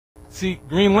See,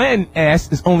 Green Lantern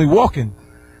ass is only walking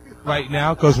right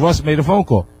now because Russ made a phone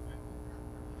call.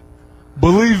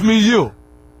 Believe me, you.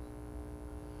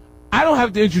 I don't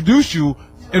have to introduce you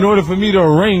in order for me to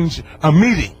arrange a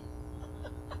meeting.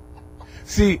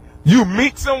 See, you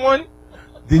meet someone,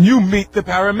 then you meet the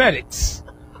paramedics.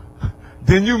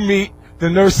 Then you meet the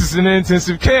nurses in the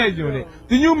intensive care unit.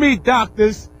 Then you meet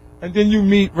doctors, and then you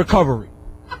meet recovery.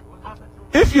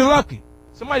 If you're lucky.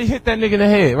 Somebody hit that nigga in the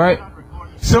head, right?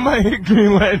 Somebody hit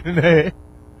Green Lantern in the head.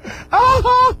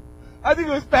 Oh, I think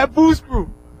it was Fat Boots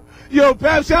crew. Yo,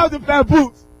 Pap, shout out to Fat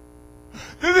Boots.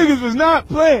 These niggas was not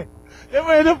playing. They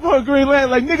ran up on Green Lantern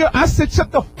like, nigga, I said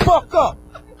shut the fuck up.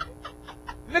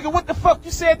 Nigga, what the fuck you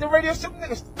said at the radio? Some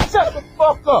niggas, shut the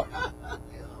fuck up.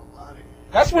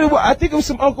 That's what it was. I think it was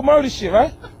some Uncle Murder shit,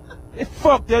 right? They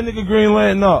fucked that nigga Green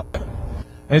Lantern up.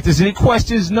 And if there's any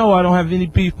questions, no, I don't have any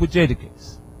beef with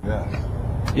Jadakiss. Yeah.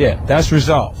 Yeah, that's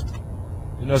resolved.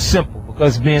 You know, simple.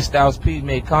 Because me and Styles P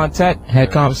made contact,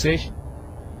 had conversation.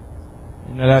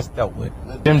 You know, that's dealt with.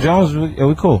 Jim Jones,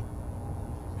 we cool.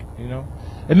 You know?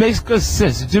 It makes good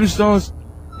sense. Jim Stones,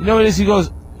 you know what it is? He goes,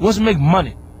 he wants to make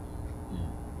money.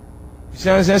 You see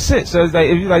what I'm saying? That's it. So it's like,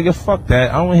 if you're like, yo, fuck that.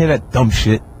 I don't want to hear that dumb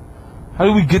shit. How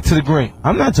do we get to the green?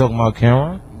 I'm not talking about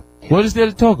Cameron. What is there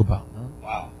to talk about?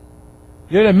 Wow.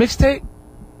 You hear that mixtape?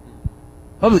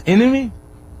 Public Enemy?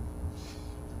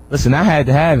 Listen, I had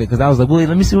to have it because I was like, wait,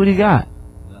 let me see what he got.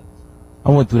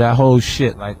 I went through that whole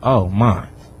shit like, oh, my.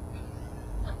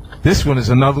 This one is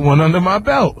another one under my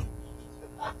belt.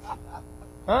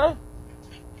 Huh?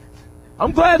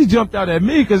 I'm glad he jumped out at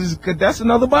me because that's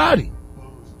another body.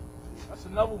 That's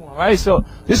another one, right? So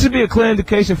this would be a clear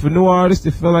indication for new artists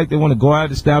that feel like they want to go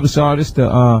out, established artists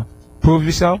to prove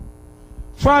yourself.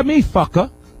 Try me, fucker.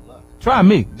 Try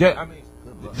me.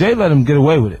 Jay let him get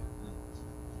away with it.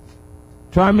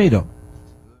 Try me, though.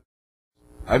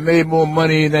 I made more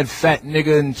money than that fat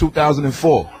nigga in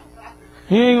 2004.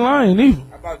 He ain't lying either.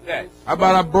 How about that? How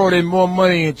about I brought in more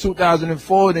money in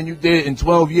 2004 than you did in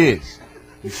 12 years?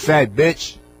 You fat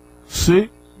bitch. See?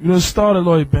 You done started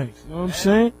Lloyd Banks. You know what I'm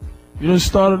saying? You done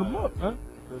started him up, huh?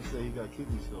 Say he got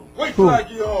kidney stones. Wait till I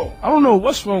get home. I don't know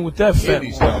what's wrong with that fat Kidney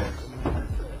boy. stones.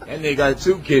 And they got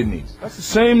 2 kidneys. That's the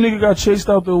same nigga got chased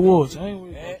out the awards. I ain't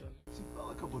worried about that. She fell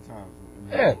a couple of times.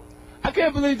 Yeah. I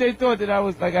can't believe they thought that I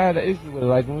was like I had an issue with her.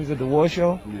 Like when we was at the war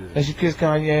show, and she kissed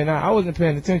Kanye and I wasn't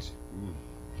paying attention.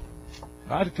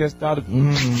 I'd have kissed out of.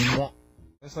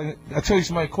 That's like I told you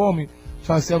somebody called me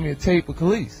trying to sell me a tape with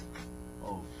Khalees.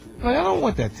 Oh shit. Like I don't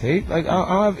want that tape. Like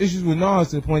I have issues with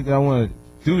Nas to the point that I want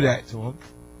to do that to him.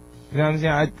 You know what I'm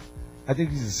saying? I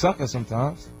think he's a sucker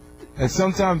sometimes, and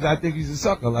sometimes I think he's a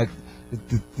sucker. Like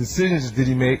the decisions that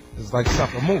he make is like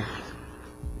sucker moves,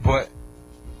 but.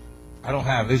 I don't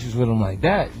have issues with him like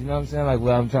that. You know what I'm saying? Like,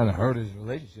 well, I'm trying to hurt his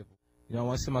relationship. You know, I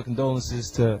want to send my condolences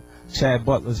to Chad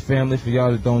Butler's family. For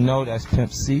y'all that don't know, that's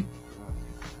Pimp C.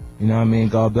 You know what I mean?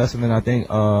 God bless him. And I think,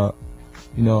 shout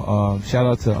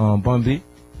out to Bun B. You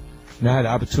know, I had the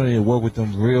opportunity to work with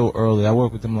them real early. I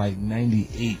worked with them like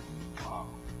 98.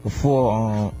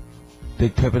 Before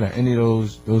Big Pimpin' or any of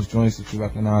those joints that you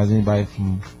recognize, anybody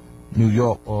from New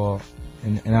York or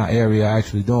in our area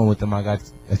actually doing with them, I got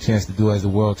a chance to do as the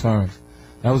world turns.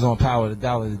 That was on Power of the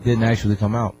Dollar that didn't actually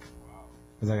come out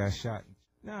because I got shot.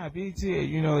 Nah, BET,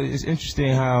 you know, it's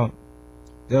interesting how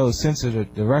they'll censor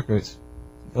the records.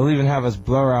 They'll even have us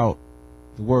blur out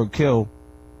the word kill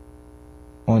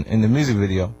in the music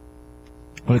video.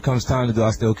 When it comes time to do I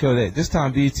Still Kill That. This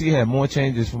time BET had more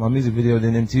changes for my music video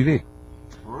than MTV,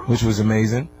 which was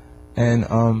amazing. And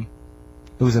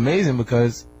it was amazing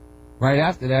because right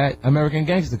after that, American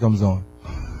Gangster comes on.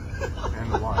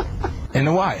 And The Wire. And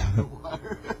The Wire.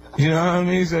 You know what I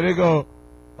mean? So they go,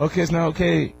 okay, it's not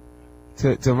okay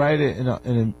to write it in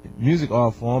a music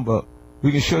art form, but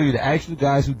we can show you the actual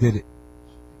guys who did it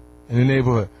in the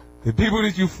neighborhood. The people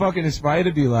that you fucking aspire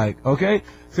to be like, okay?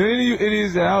 So any of you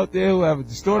idiots that are out there who have a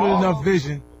distorted enough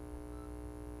vision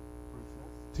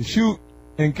to shoot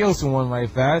and kill someone right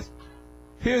fast,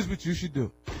 here's what you should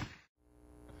do.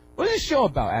 What is this show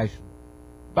about, actually?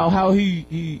 About how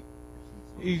he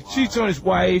cheats on his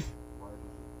wife.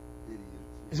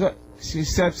 She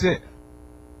accepts it.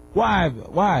 Why?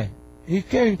 Why? He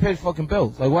can't even pay the fucking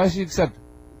bills. Like, why does she accept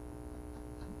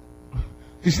it?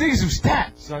 These niggas some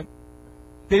stats, son.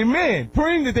 They man,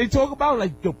 Pring that they talk about,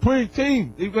 like the Pring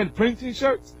team. They wear the Pring team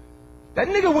shirts. That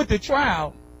nigga went to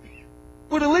trial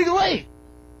with illegal aid.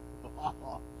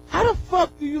 How the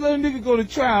fuck do you let a nigga go to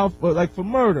trial for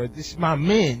murder? This is my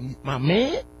man.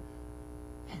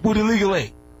 With illegal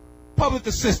aid. Public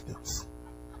assistance.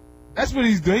 That's what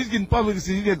he's doing. He's getting public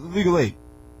assistance. He's getting legal aid.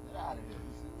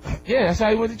 Yeah, that's how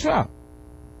he went to trial.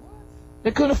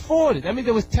 They couldn't afford it. That means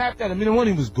they was tapped out. I mean, the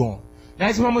money was gone. They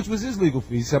asked him how much was his legal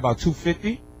fee. He said about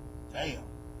 $250. Damn.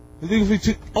 The legal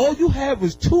fee, all you had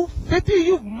was $250.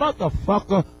 You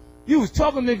motherfucker. You was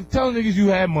talking niggas, telling niggas you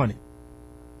had money.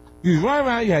 You was running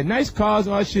around. You had nice cars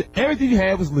and all that shit. Everything you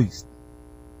had was leased.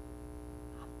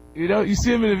 You know, you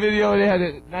see them in the video. They had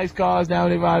the nice cars now.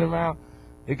 They riding around.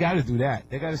 They got to do that.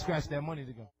 They got to scratch that money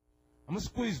to go. I'm gonna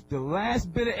squeeze the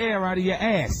last bit of air out of your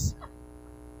ass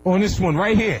on this one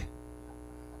right here.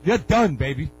 You're done,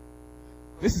 baby.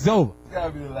 This is over. It's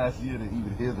gotta be the last year to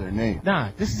even hear their name.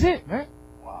 Nah, this is it, man.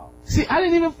 Wow. See, I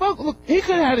didn't even fuck. Look, he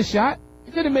could have had a shot.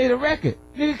 He could have made a record.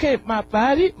 Nigga came, my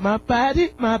body, my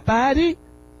body, my body.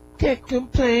 Can't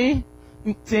complain.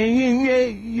 Singing, yeah,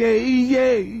 yeah,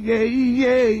 yeah, yeah,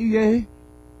 yeah, yeah.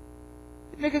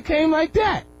 Nigga came like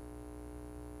that.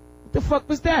 What the fuck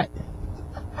was that?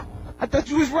 I thought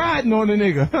you was riding on the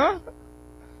nigga, huh?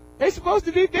 They supposed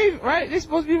to be David, right? They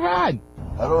supposed to be riding.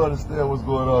 I don't understand what's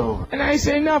going on over. And I ain't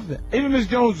saying nothing. Even Miss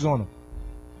Jones was on him.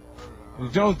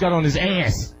 Miss Jones got on his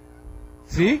ass.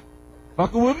 See?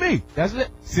 Fucking with me. That's it.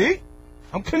 See?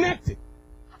 I'm connected.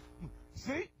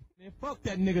 See? Man, fuck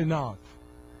that nigga Nas.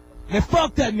 Man,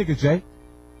 fuck that nigga, Jay.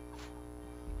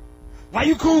 Why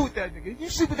you cool with that nigga? You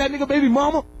sleep with that nigga baby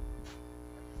mama?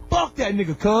 Fuck that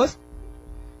nigga, cuz.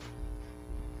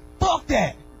 Fuck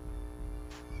that.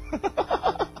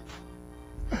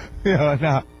 Yo,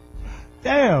 nah.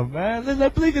 Damn, man.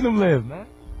 Let Bleak and them live, man.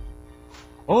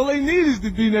 All they need is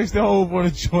to be next to Hove on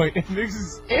a joint and niggas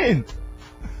is in.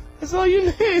 That's all you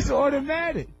need. It's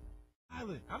automatic.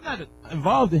 I'm not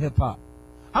involved in hip-hop.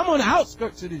 I'm on the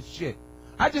outskirts of this shit.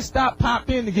 I just stopped pop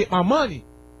in to get my money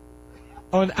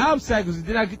on the album cycles, and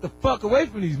then I get the fuck away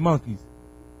from these monkeys.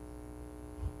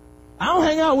 I don't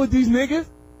hang out with these niggas.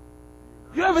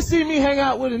 You ever see me hang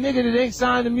out with a nigga that ain't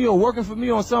signed to me or working for me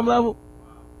on some level?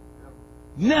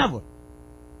 Never.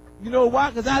 You know why?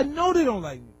 Because I know they don't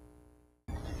like me.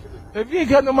 If you ain't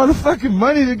got no motherfucking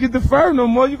money to get the fur no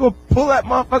more, you gonna pull that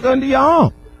motherfucker under your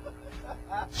arm.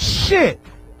 Shit.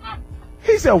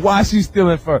 He said, why she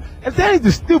stealing fur? If that ain't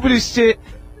the stupidest shit,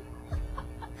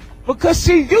 because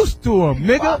she used to him,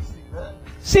 nigga.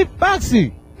 She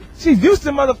Foxy. She used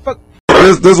to motherfucker.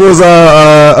 This was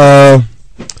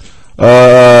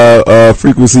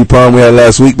frequency problem we had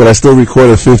last week, but I still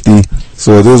recorded 50,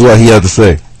 so this is what he had to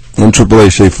say. I'm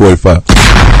AAA Shade 45.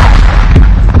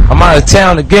 I'm out of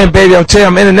town again, baby. I'm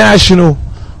telling you, I'm international.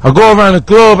 I go around the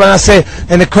globe and I say,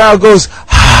 and the crowd goes,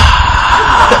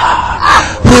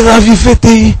 we love you,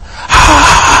 50.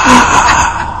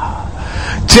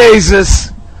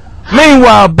 Jesus.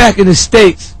 Meanwhile, back in the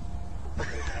States,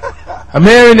 I'm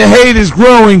hearing the hate is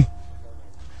growing.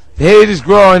 The hate is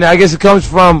growing. I guess it comes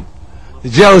from the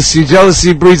jealousy.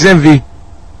 Jealousy breeds envy.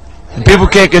 And people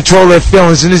can't control their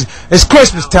feelings. And it's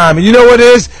Christmas time. And you know what it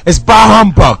is? It's bah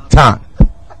humbug time.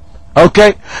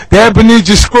 Okay? The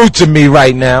Ebenezer Scrooge to me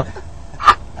right now.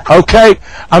 Okay?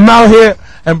 I'm out here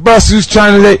and Brussels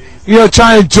trying to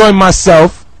enjoy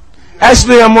myself.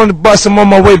 Actually, I'm on the bus. I'm on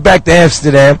my way back to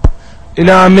Amsterdam. You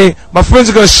know what I mean? My friends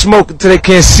are going to smoke until they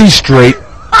can't see straight.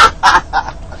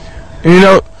 And, you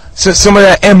know, so some of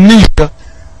that amnesia.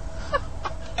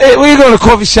 Hey, when you go to a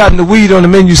coffee shop and the weed on the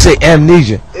menu say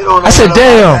amnesia. I said,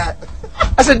 damn.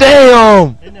 I said,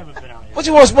 damn. What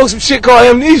you want to smoke some shit called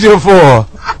amnesia for?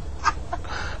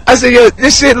 I said, yo,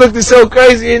 this shit looked so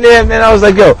crazy in there, man. I was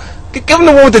like, yo, give him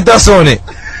the one with the dust on it.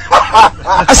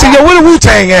 I said, yo, where the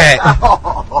Wu-Tang at?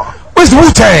 Where's the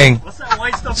Wu-Tang? What's that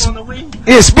white stuff on the weed?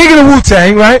 Yeah, speaking of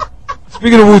Wu-Tang, right?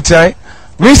 Speaking of Wu-Tang,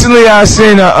 recently I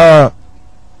seen a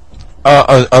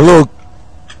little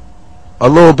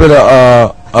bit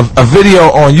of a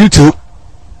video on YouTube,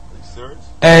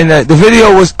 and the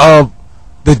video was of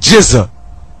the GZA.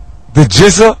 The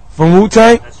GZA from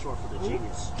Wu-Tang. That's short for the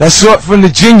genius. That's short from the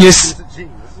genius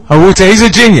of Wu-Tang. He's a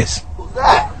genius. Who's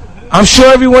that? I'm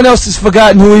sure everyone else has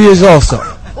forgotten who he is also.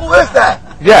 Who is that?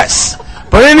 Yes.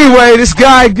 But anyway, this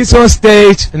guy gets on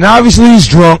stage, and obviously he's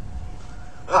drunk.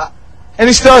 And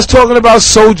he starts talking about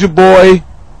Soulja Boy.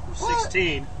 Who's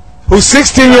 16? Who's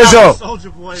 16 years old.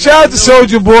 Soulja Boy. Shout out to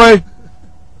Soulja Boy.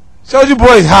 Soulja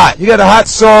Boy's hot. He got a hot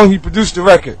song. He produced the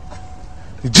record.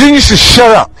 The genius should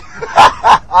shut up.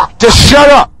 Just shut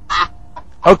up.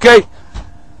 Okay?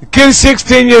 The kid's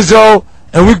 16 years old,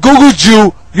 and we Googled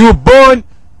you. You were born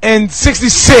in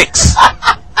 66.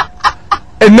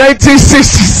 In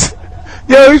 1960s.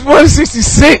 Yo, he's born in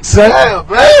 66, son. Damn,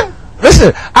 man.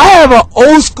 Listen, I have an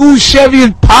old school Chevy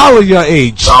Impala your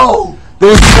age. No. That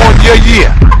was born your year.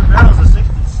 Camaro's a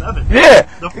 67. Yeah.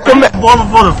 The born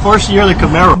before the first year of the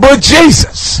Camaro. But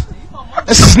Jesus.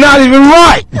 This is not even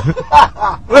right.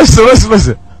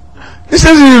 Listen. This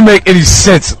doesn't even make any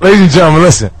sense. Ladies and gentlemen,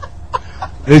 listen.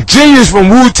 The genius from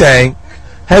Wu-Tang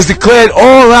has declared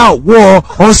all-out war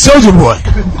on Soulja Boy.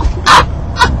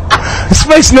 This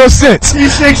makes no sense.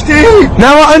 He's 16.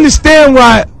 Now I understand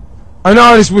why an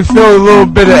artist would feel a little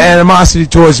bit of animosity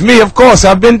towards me. Of course,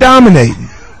 I've been dominating.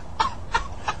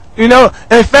 You know,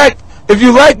 in fact, if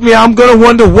you like me, I'm gonna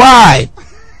wonder why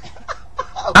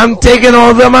I'm taking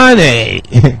all the money.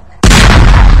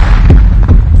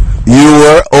 You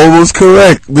were almost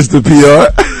correct, Mr.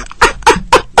 PR.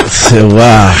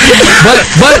 Wow.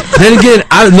 But then again,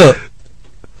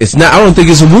 it's not. I don't think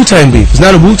it's a Wu-Tang beef. It's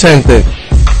not a Wu-Tang thing.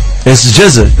 It's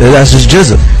GZA. That's just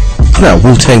GZA. It's not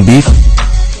Wu-Tang beef.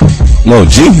 No,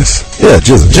 Genius. Yeah,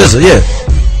 GZA. Yeah.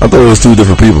 I thought it was two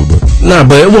different people, but Nah,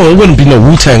 but it wouldn't be no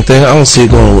Wu-Tang thing. I don't see it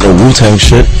going with no Wu-Tang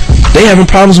shit. They having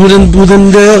problems within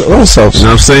their own selves. you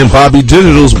know what I'm saying? Bobby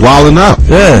Digital's wilding out.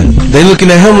 Yeah, they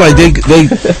looking at him like they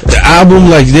the album,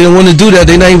 like they don't want to do that.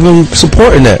 They not even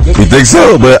supporting that. You think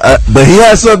so? But he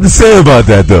has something to say about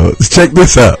that, though. Check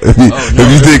this out. If you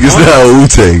think it's not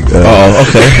Wu-Tang. Oh,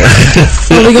 okay.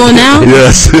 Are we going now?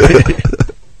 Yes.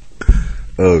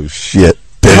 Oh, shit.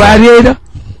 Gladiator?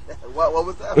 What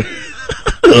was that?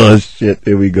 Oh, shit.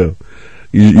 Here we go.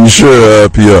 You sure,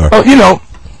 PR? Oh, you know,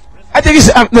 I think it's,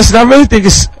 listen, I really think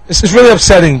it's really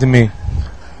upsetting to me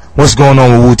what's going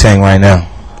on with Wu-Tang right now.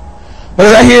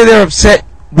 Because I hear they're upset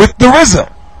with the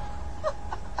RZA.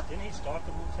 Didn't he start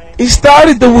the Wu-Tang? He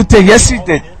started the Wu-Tang. Yes, he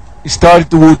did. He started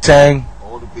the Wu-Tang,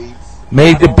 All the beats.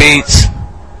 made the beats.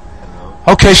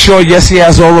 Okay, sure, yes, he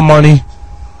has all the money. His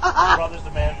brother's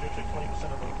the manager, took 20%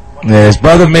 of the money. Yeah, his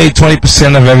brother made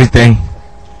 20% of everything.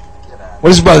 What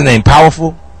is his brother's name?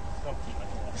 Powerful?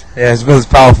 Yeah, his brother's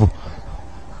Powerful.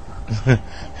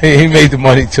 he made the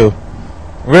money too.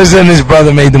 RZA and his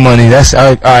brother made the money. That's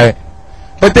all right.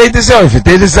 But they deserve it.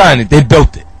 They designed it. They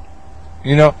built it.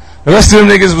 You know? The rest of them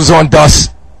niggas was on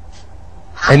dust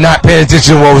and not paying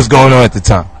attention to what was going on at the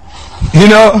time. You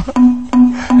know?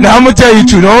 Now I'm gonna tell you the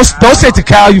truth. Don't say to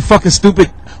Kyle, you fucking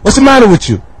stupid. What's the matter with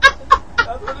you?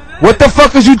 What the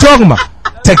fuck is you talking about?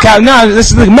 To Kyle, nah,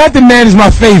 listen, look, Method Man is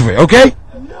my favorite, okay?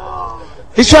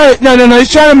 He's trying to,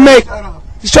 he's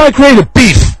trying to create a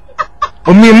beef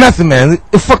with me and Method Man.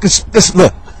 Listen,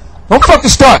 look, don't fucking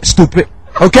start, stupid,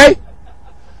 okay?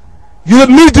 You let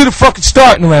me do the fucking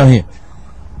starting around here.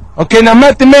 Okay, now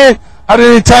Method Man, out of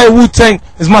the entire Wu-Tang,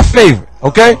 is my favorite,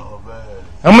 okay?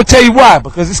 I'm gonna tell you why,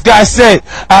 because this guy said,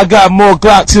 I got more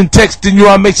Glocks and texts than you,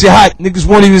 I makes you hot. Niggas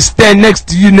won't even stand next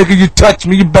to you, nigga. You touch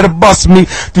me, you better bust me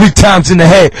 3 times in the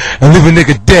head and leave a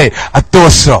nigga dead. I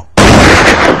thought so.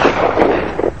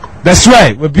 That's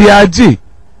right, with B.I.G.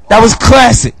 That was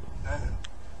classic.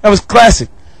 The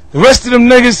rest of them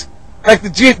niggas, like the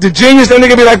genius, that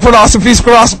nigga be like philosophies,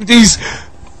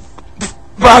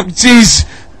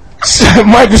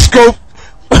 microscope.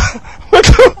 What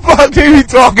the fuck are we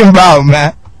talking about,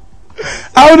 man?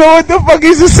 I don't know what the fuck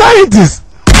he's a scientist.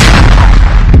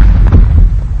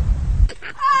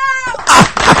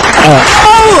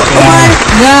 Oh my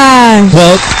gosh.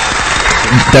 Well,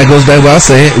 that goes back to what I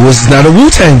said. It was not a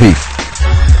Wu-Tang beef.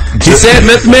 He said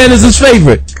Method Man is his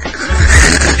favorite.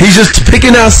 He's just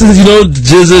picking out, you know,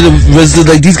 GZA, RZA,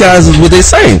 like these guys is what they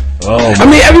saying. Oh, I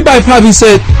mean, everybody probably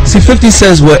said. See, 50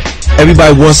 says what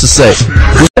everybody wants to say.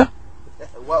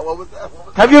 What was that?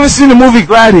 Have you ever seen the movie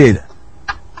Gladiator?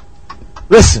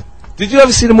 Listen, did you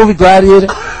ever see the movie Gladiator?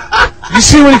 You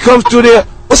see when he comes through there,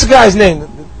 what's the guy's name?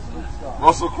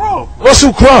 Russell Crowe.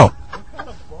 Russell Crowe.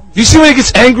 You see when he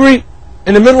gets angry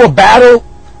in the middle of battle?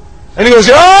 And he goes,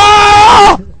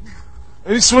 oh!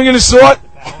 And he's swinging his sword?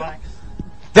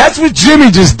 That's what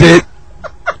Jimmy just did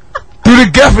through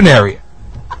the Geffen area.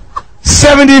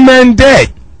 70 men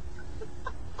dead.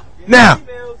 Now,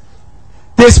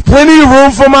 there's plenty of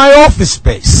room for my office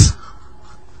space.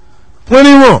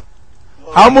 Plenty of room.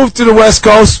 I'll move to the West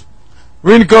Coast.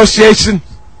 Renegotiation.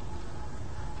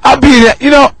 I'll be there.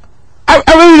 You know, I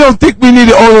really don't think we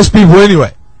needed all those people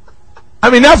anyway. I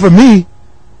mean, not for me.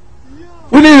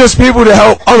 We need those people to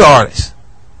help other artists.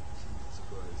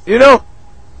 You know,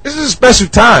 this is a special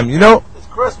time, you know. It's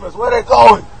Christmas. Where they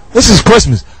going? This is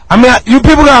Christmas. I mean, you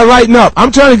people gotta lighten up.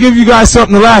 I'm trying to give you guys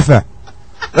something to laugh at.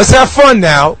 Let's have fun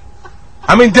now.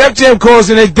 I mean, Def Jam calls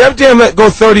in it. Def Jam let go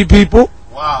 30 people.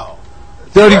 Wow.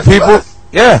 30 people.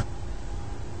 Yeah.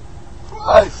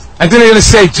 Christ. And then they're gonna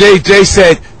say Jay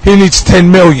said he needs 10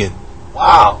 million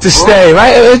Wow. to stay,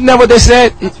 right? Isn't that what they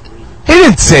said? He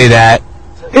didn't say that.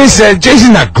 He said Jay's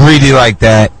not greedy like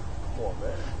that.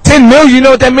 10 million, you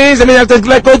know what that means? I mean, I have to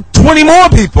let go 20 more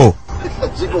people.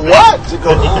 What?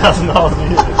 $50,000 a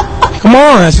year. Come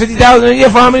on, that's 50,000 a year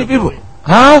for how many people?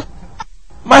 Huh?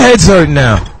 My head's hurting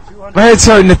now. My head's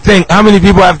hurting to think how many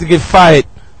people have to get fired.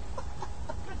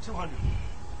 200.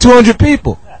 200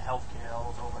 people. Healthcare, all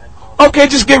those overhead costs. Okay,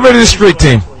 just get rid of the street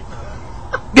team.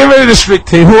 Get rid of the street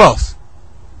team. Who else?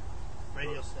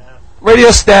 Radio staff.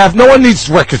 Radio staff. No one needs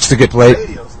records to get played.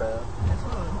 Radio staff.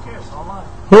 Who cares? Online.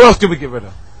 Who else do we get rid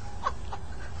of?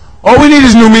 All we need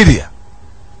is new media.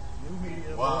 New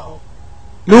media. Wow.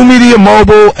 New media,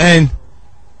 mobile, and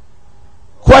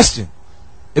question.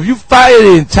 If you fire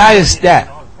the entire staff,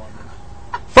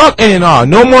 fuck A&R.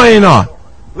 No more A&R.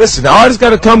 Listen, the artists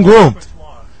got to come groomed.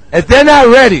 If they're not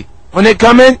ready when they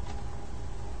come in,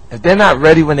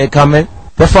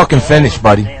 they're fucking finished,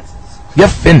 buddy. You're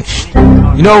finished.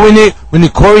 You know we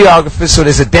need choreographers, so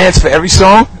there's a dance for every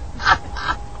song.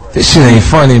 This shit ain't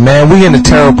funny, man. We in a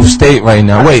terrible state right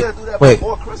now. Wait.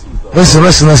 Listen.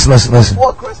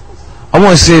 I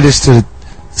want to say this to the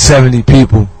 70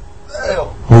 people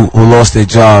who lost their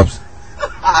jobs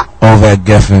over at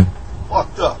Geffen.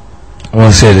 Fucked up. I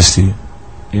want to say this to you.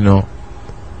 You know,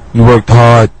 you worked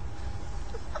hard,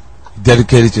 you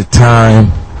dedicated your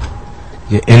time,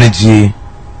 your energy.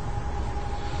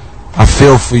 I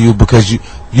feel for you because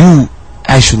you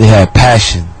actually had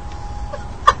passion.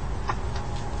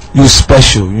 You were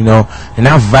special, you know, and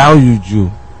I valued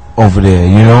you over there,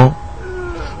 you know.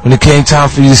 When it came time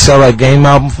for you to sell that game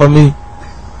album for me,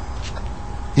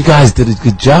 you guys did a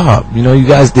good job. You know, you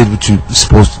guys did what you were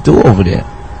supposed to do over there.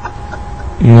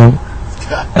 You know?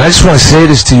 And I just want to say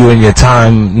this to you in your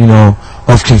time, you know,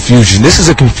 of confusion. This is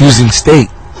a confusing state.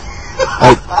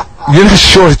 Like, you're not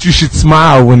sure that you should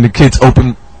smile when the kids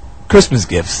open Christmas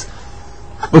gifts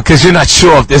because you're not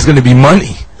sure if there's going to be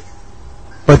money.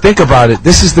 But think about it.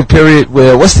 This is the period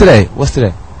where, what's today?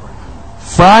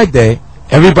 Friday,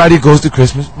 everybody goes to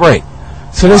Christmas break.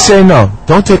 So they say, no,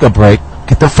 don't take a break.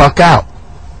 Get the fuck out.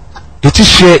 Get your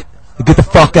shit and get the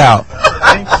fuck out. Get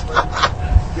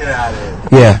out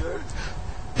of here. Yeah.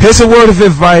 Here's a word of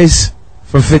advice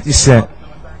from 50 Cent.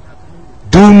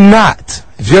 Do not,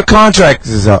 if your contract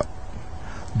is up,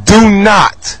 do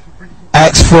not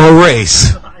ask for a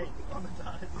raise.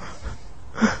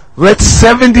 Let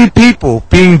 70 people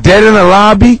being dead in the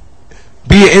lobby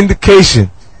be an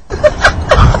indication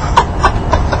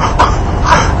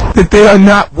that they are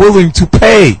not willing to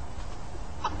pay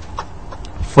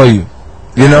for you.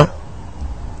 You know?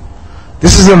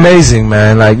 This is amazing,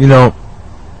 man. Like, you know,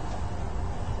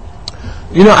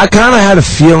 I kind of had a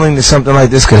feeling that something like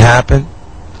this could happen.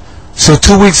 So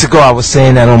 2 weeks ago, I was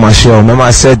saying that on my show. Remember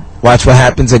I said, watch what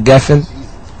happens at Geffen?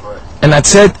 And I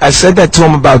said that to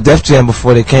him about Def Jam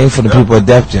before they came for the people at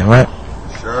Def Jam, right?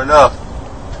 Sure enough.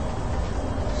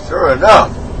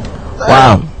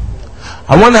 Wow.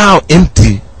 I wonder how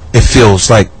empty it feels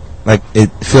like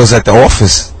it feels at the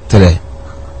office today.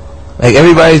 Like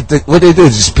everybody, what they do?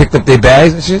 Just picked up their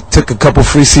bags and shit, took a couple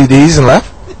free CDs and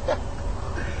left?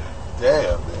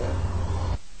 Damn, man.